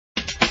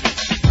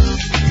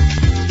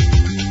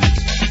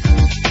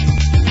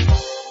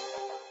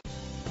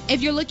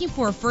If you're looking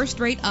for a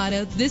first-rate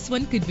auto, this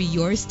one could be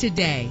yours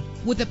today.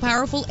 With a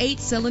powerful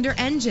 8-cylinder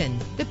engine,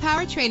 the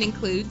powertrain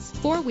includes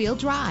 4-wheel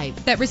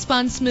drive that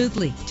responds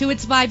smoothly to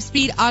its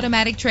 5-speed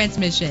automatic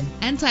transmission.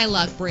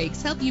 Anti-lock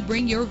brakes help you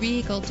bring your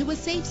vehicle to a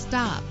safe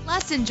stop.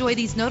 Plus, enjoy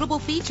these notable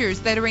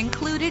features that are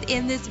included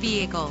in this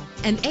vehicle: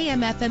 an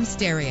AM/FM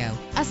stereo,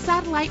 a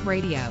satellite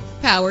radio,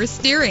 power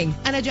steering,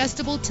 an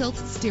adjustable tilt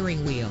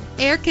steering wheel,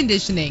 air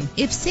conditioning.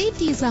 If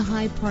safety is a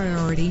high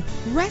priority,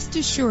 rest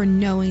assured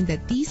knowing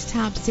that these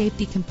top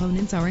safety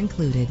components are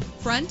included: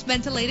 front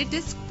ventilated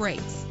disc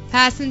brakes,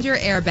 passenger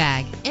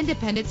airbag,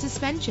 independent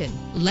suspension.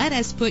 Let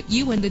us put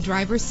you in the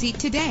driver's seat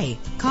today.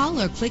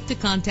 Call or click to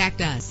contact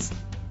us.